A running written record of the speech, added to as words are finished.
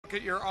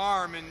look at your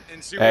arm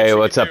and see what Hey, you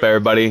what's can up, do.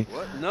 everybody?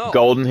 What? No.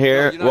 Golden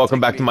here. No, you're not Welcome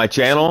taking back me to my to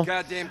some channel.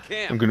 goddamn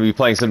camp. I'm going to be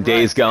playing some Right,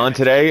 Days Gone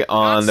today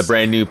on the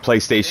brand new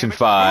PlayStation Damn it,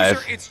 5.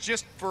 Boozer, it's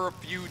just for a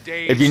few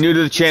days. If you're new to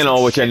the Get some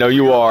channel, which I shit know for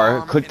you your are,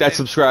 arm, click and that then-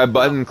 subscribe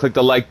button, click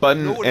the like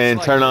button, know what and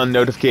it's turn like, on don't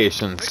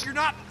notifications. But you're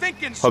not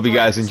thinking Hope you straight.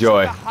 guys This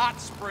enjoy. isn't the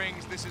Hot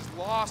Springs. This is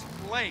Lost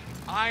Lake.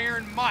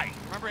 Iron Mike.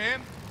 Remember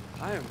him?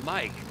 Iron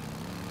Mike.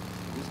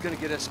 Who's gonna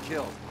get us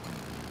killed?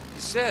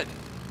 He said.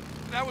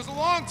 That was a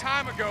long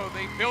time ago.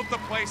 They built the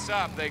place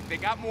up. They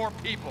got more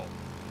people.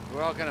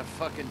 We're all gonna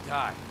fucking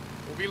die.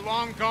 We'll be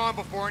long gone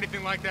before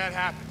anything like that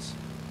happens.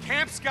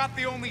 Camp's got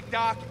the only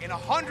dock in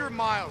 100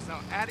 miles.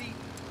 Now, Addie,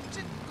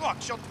 look,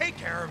 she'll take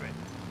care of it.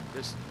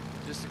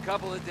 Just a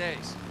couple of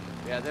days.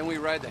 Yeah, then we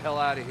ride the hell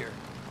out of here.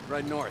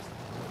 Ride north.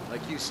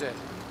 Like you said.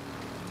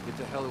 Get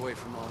the hell away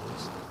from all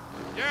this.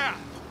 Yeah.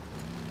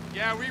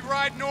 Yeah, we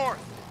ride north.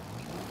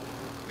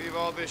 Leave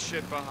all this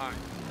shit behind.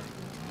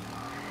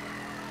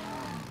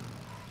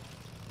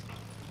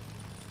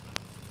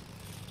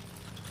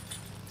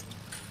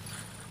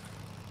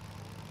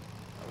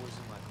 I was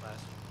in my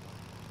class.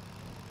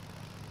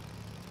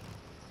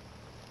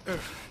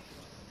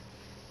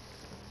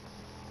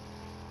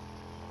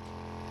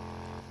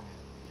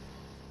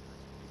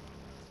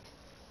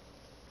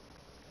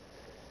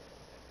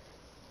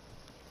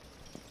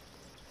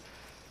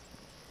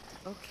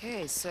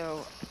 Okay,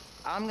 so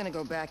I'm gonna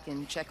go back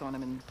and check on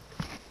him and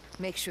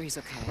make sure he's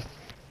okay.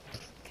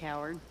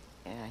 Coward.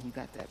 Yeah, you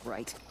got that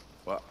right.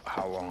 Well,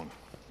 how long?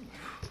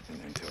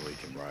 Until we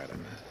can ride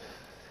him.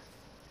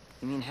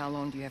 You mean how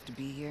long do you have to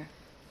be here?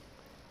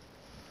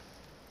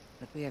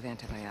 Look, we have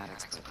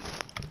antibiotics,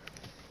 but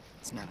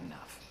it's not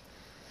enough.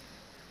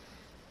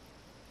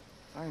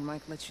 Iron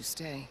Mike lets you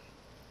stay.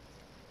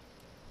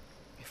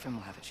 Your friend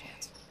will have a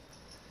chance.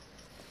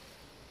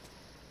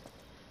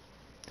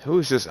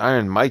 Who's this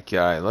Iron Mike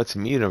guy? Let's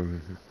meet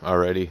him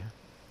already.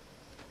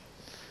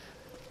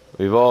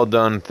 We've all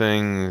done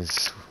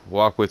things.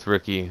 Walk with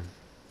Ricky.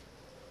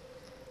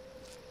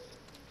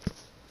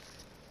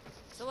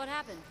 So what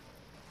happened?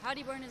 How'd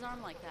he burn his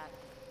arm like that?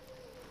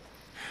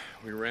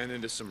 We ran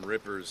into some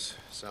rippers.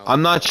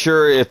 I'm not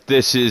sure if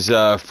this is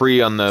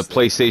free on the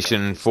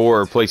PlayStation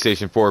 4 or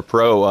PlayStation 4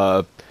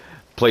 Pro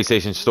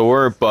PlayStation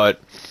Store, but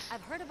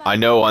I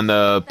know on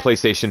the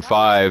PlayStation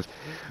 5,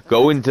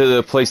 go into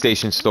the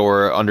PlayStation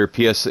Store under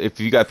PS, if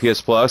you got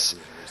PS Plus,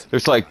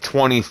 there's like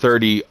 20,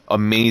 30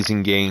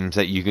 amazing games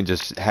that you can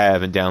just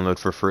have and download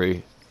for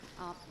free.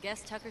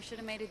 Guess Tucker should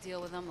have made a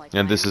deal with him like.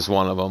 And this is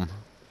one of them.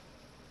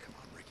 Come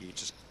on, Ricky.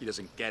 He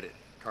doesn't get it.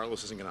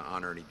 Carlos isn't going to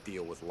honor any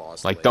deal with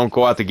Lost Like, Lake. don't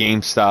go out to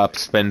GameStop,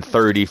 spend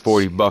 30,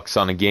 40 bucks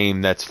on a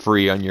game that's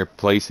free on your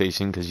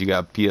PlayStation because you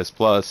got PS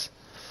Plus.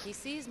 He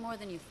sees more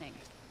than you think.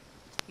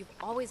 You've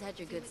always had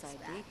your good side,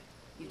 Deke.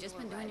 You've just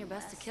been doing your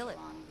best to kill it.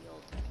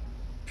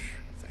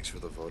 Thanks for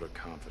the vote of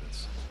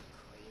confidence.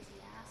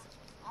 Crazy ass.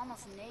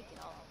 Almost naked,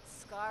 all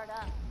scarred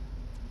up.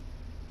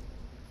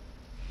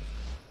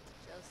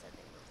 Joe said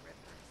they were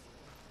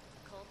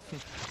rippers.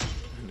 Cultists.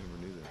 I never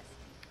knew that.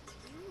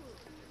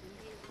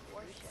 They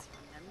worship.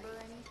 Remember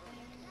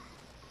anything?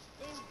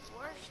 They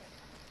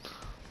worship.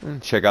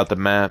 And check out the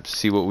map,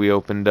 see what we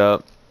opened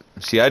up.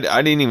 See, I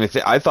didn't even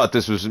I thought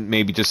this was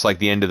maybe just like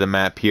the end of the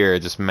map here,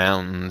 just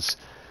mountains.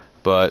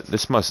 But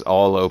this must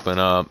all open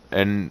up,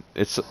 and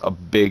it's a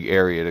big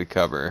area to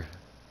cover.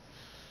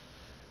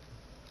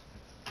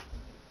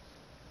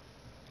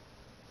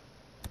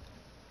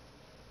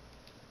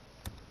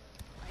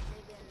 Like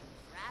they've been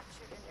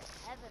raptured into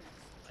heaven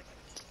or something.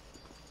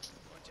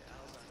 Bunch of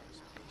Alzheimer's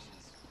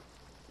patients.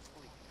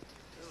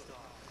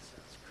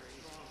 Sounds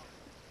crazy.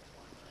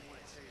 I want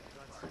to tell you the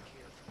guns I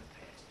cared for the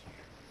past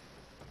year.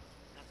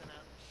 Nothing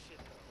out in the shit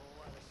but a whole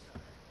lot of sun.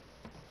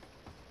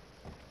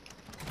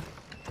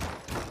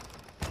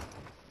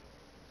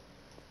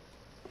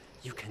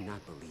 You cannot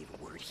believe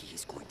a word he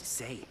is going to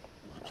say.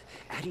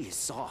 Addie is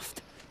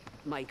soft.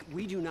 Mike,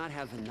 we do not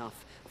have enough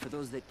for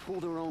those that pull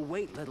their own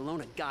weight, let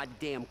alone a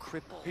goddamn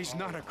cripple. He's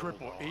not a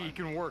cripple. He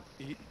can work.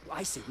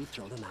 I say we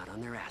throw them out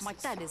on their asses.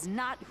 Mike, that is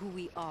not who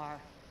we are.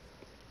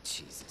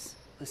 Jesus,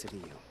 listen to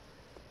you.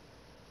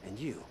 And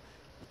you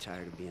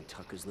tired of being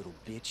Tucker's little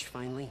bitch,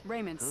 finally?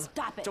 Raymond, Huh?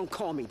 stop it. Don't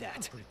call me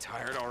that. Pretty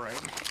tired, all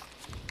right.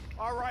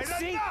 All right,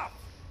 See? enough!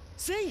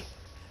 See?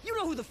 You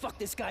know who the fuck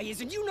this guy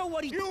is, and you know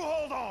what he... You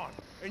hold on!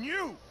 And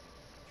you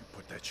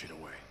put that shit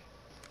away.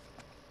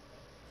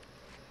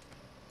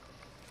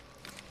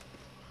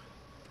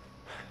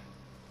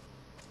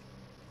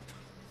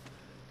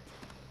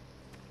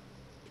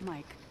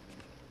 Mike,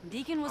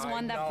 Deacon was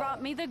one that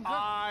brought me the girl.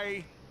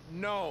 I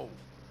know.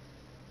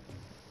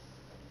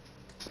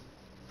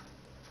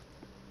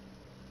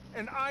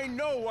 And I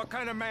know what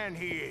kind of man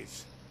he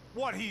is.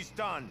 What he's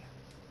done.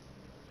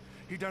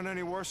 He done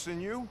any worse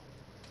than you?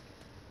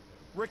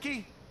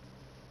 Ricky?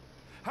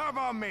 How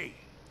about me?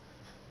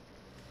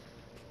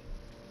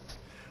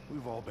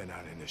 We've all been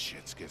out in this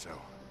shit, Skizzo.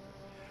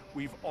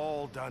 We've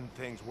all done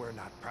things we're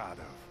not proud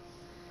of.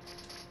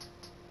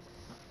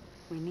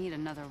 We need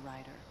another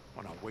rider.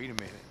 Oh, no, wait a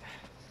minute.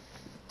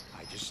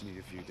 I just need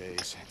a few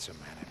days and some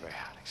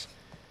antibiotics.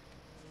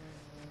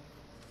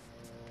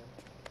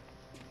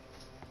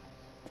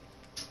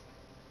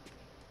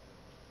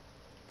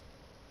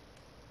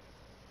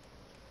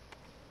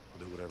 I'll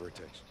do whatever it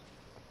takes.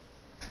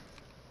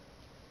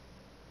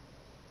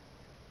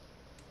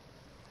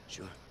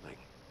 Sure, Mike.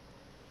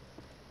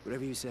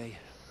 Whatever you say,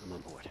 I'm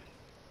on board.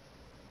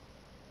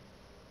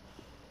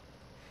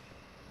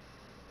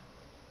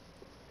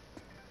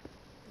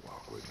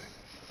 Walk with me.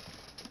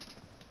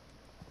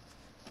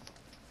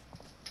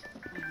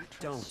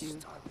 Don't you.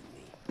 start with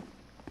me.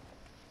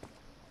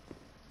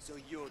 So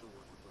you're the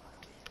one who brought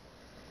him in.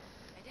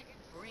 I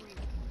didn't bring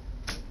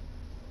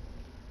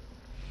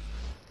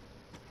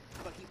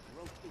But he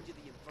broke into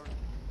the Inferno.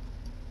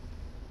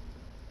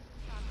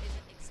 shop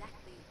isn't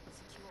exactly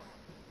secure.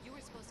 You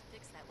were supposed to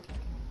fix that week.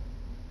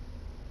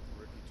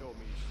 Ricky told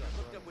me you stopped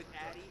Hooked running. up with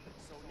Addie,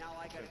 so now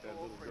I gotta Got that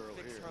go little over girl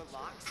and fix here. her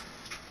locks?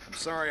 I'm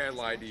sorry I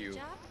lied to you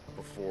Job?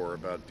 before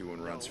about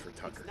doing runs No, for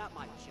Tucker. It's not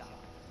my job.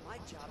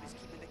 My job is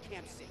keeping the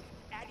camp safe.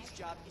 Addie's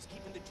job is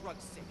keeping the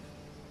drugs safe.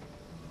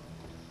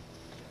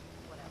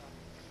 Whatever.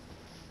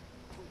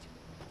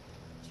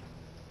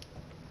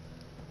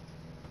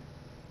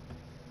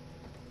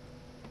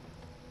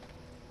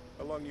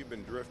 How long you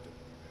been drifting?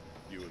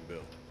 You and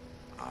Bill?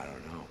 I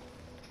don't know.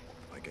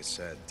 Like I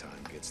said, time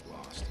gets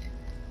lost.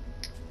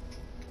 If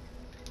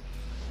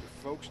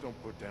folks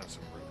don't put down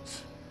some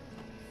roots,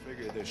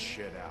 figure this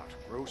shit out,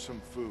 grow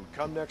some food.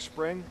 Come next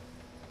spring,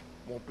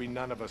 won't be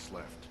none of us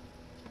left.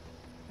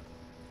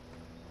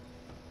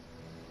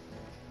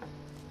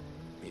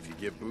 If you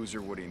give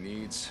Boozer what he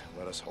needs,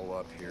 let us hole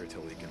up here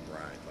till he can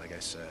ride. Like I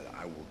said,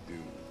 I will do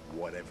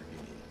whatever you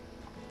need.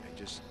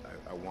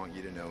 I want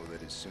you to know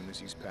that as soon as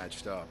he's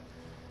patched up,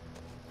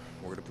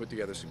 we're gonna put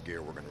together some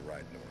gear, we're gonna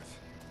ride north.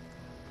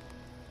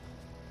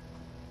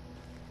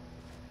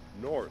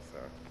 North,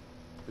 huh?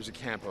 There's a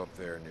camp up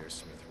there near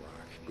Smith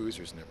Rock.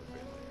 Boozer's never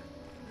been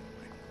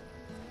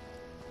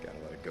there.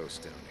 Gotta let a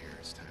ghost down here,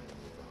 it's time to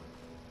move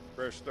on.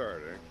 Fresh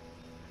start, eh?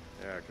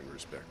 Yeah, I can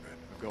respect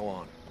that. Go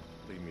on.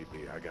 Leave me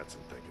be. I got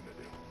some thinking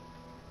to do.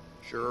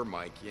 Sure,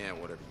 Mike, yeah,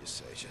 whatever you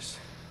say. Just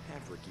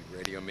have Ricky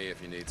radio me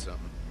if you need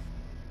something.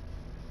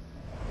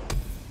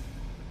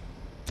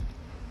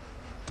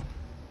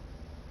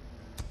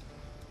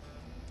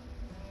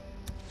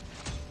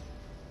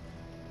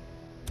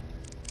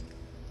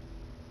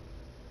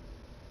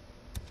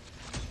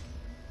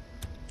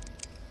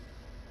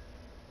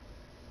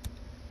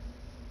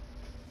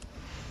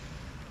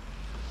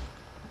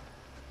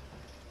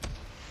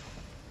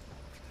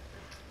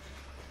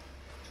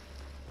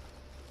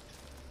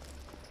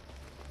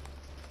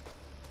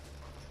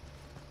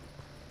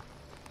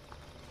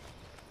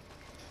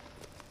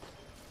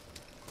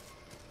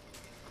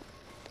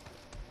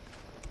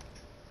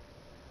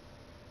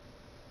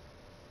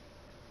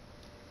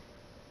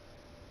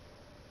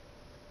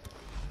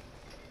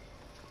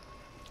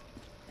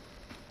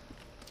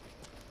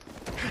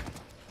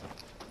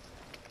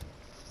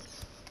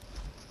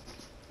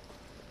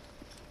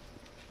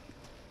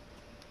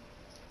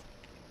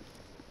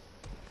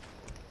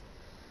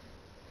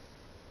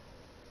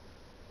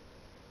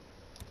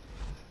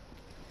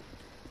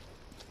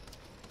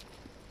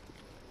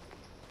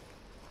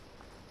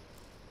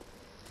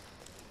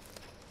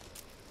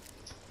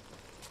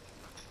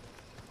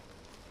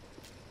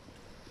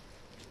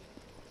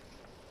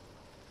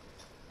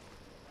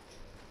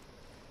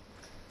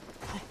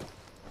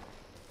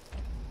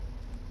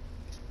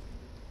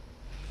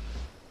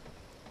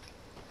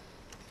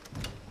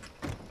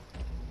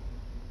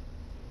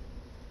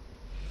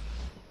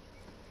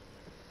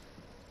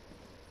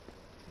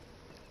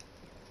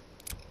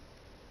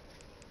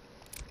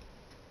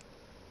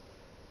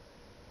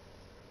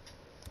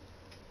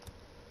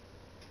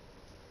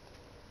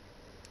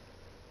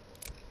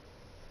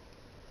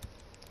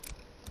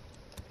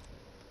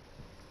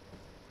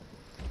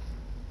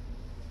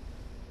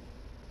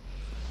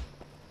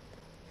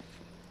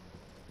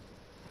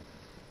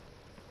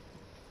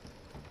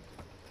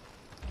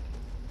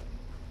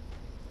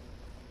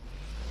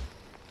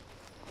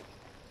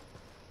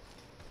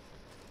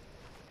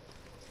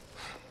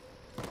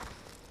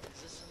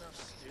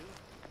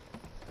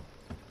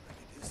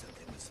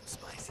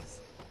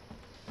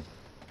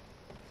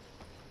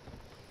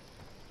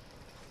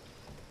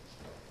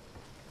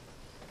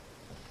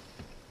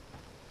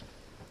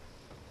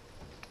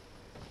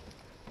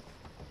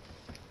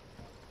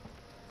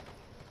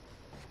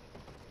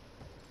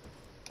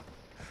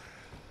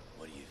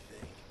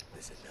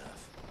 is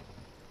enough.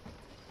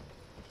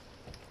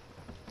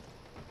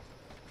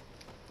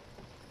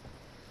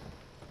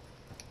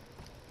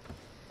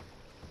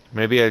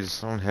 Maybe I just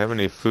don't have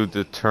any food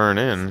to turn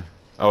in.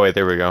 Oh wait,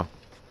 there we go.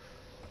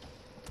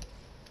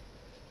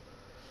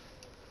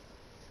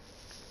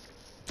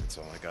 That's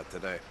all I got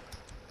today.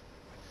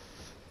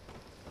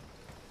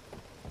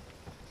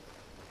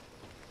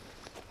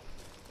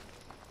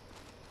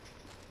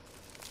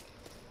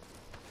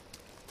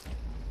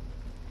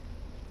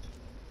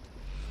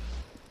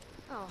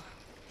 Oh,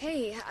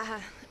 hey,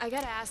 I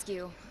gotta ask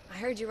you. I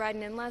heard you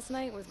riding in last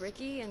night with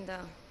Ricky, and,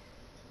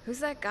 Who's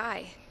that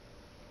guy?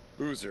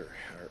 Boozer.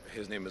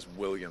 His name is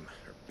William,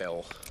 or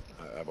Bill.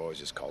 I've always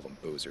just called him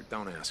Boozer.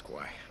 Don't ask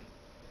why.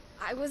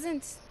 I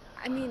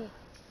mean,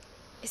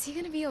 is he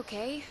gonna be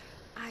okay?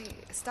 I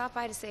stopped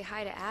by to say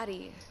hi to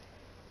Addie.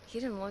 He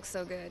didn't look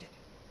so good.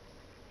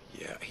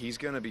 Yeah, he's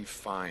gonna be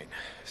fine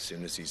as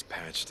soon as he's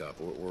patched up.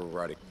 We're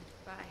ready.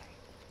 Bye.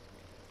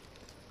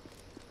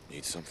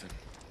 Need something?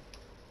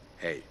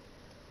 Hey.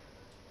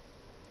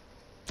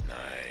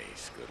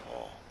 Nice, good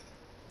haul.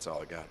 That's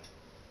all I got.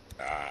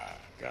 Ah,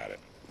 got it.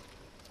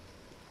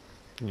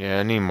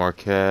 Yeah, I need more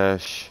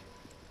cash.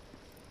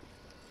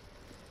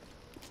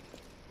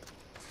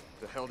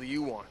 The hell do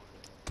you want?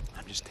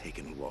 I'm just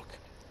taking a look.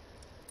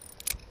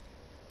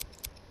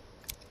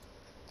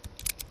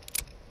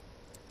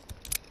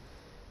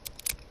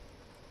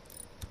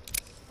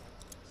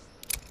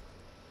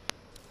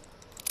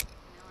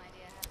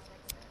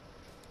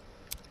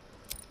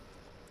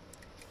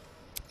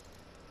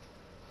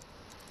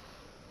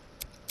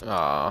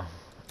 Aw.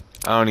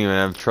 I don't even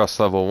have trust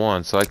level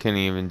 1, so I can't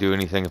even do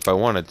anything if I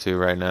wanted to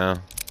right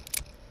now.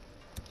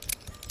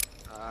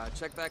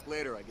 Check back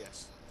later, I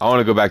guess. I want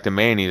to go back to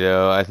Manny,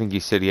 though. I think he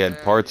said he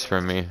had parts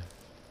for me.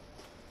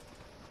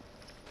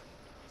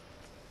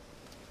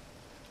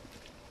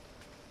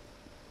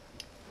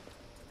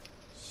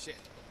 Shit.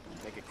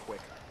 Make it quick.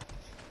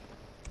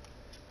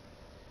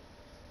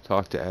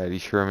 Talk to Addie.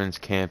 Sherman's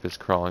camp is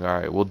crawling.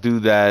 Alright, we'll do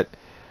that,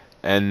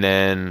 and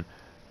then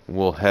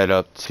we'll head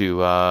up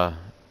to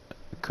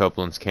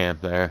Copeland's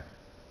camp there.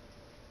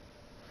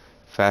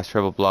 Fast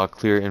travel block.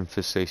 Clear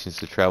infestations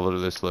to travel to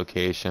this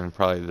location.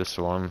 Probably this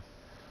one.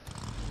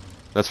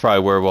 That's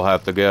probably where we'll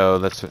have to go.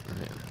 That's what,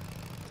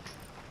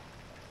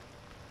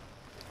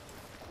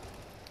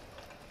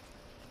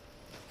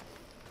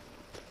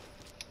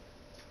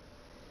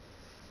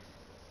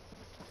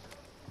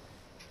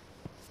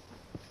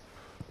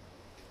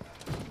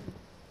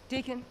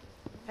 Deacon,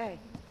 hey.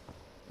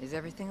 Is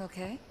everything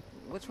okay?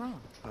 What's wrong?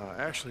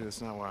 Actually,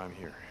 that's not why I'm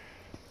here.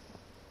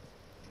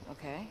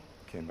 Okay.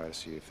 Came by to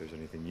see if there's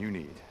anything you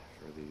need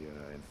for the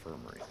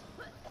infirmary.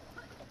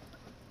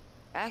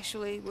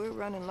 Actually, we're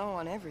running low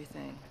on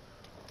everything.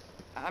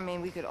 I mean,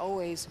 we could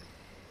always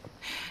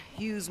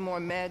use more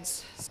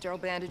meds, sterile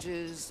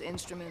bandages,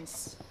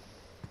 instruments.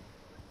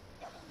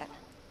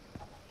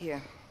 Here.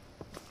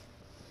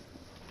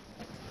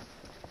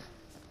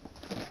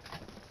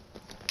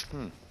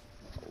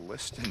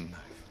 Liston knife.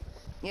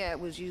 Yeah, it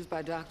was used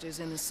by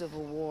doctors in the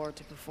Civil War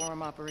to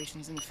perform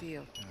operations in the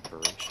field.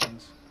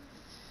 Operations?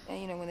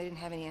 And you know, when they didn't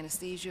have any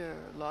anesthesia or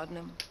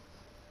laudanum.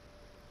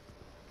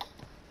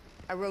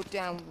 I wrote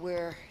down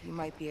where you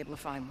might be able to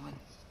find one.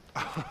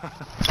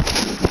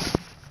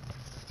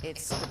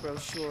 It's the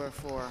brochure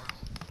for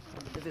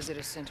the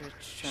visitor center at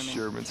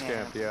Sherman's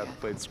camp, yeah, the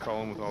place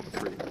crawling with all the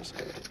freakers.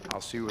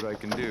 I'll see what I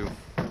can do.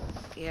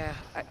 Yeah,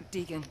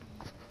 Deacon.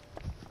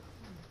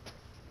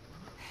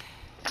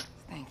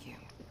 Thank you.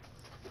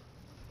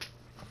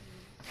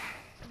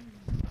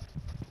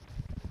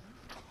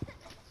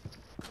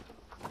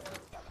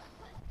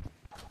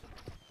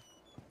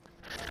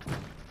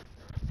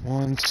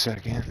 one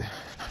second.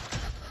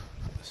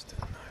 Liston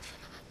knife.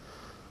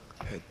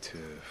 Head to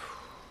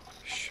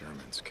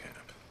Sherman's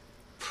camp.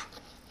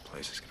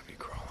 Place is gonna be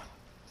crawling.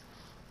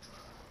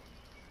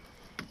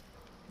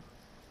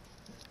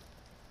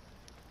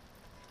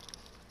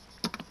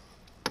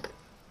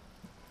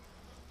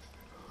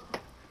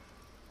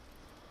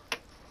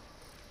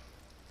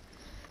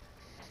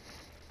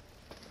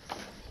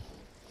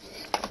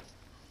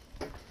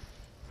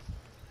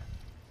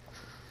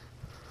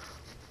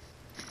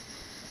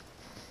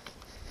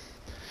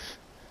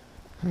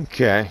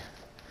 Okay.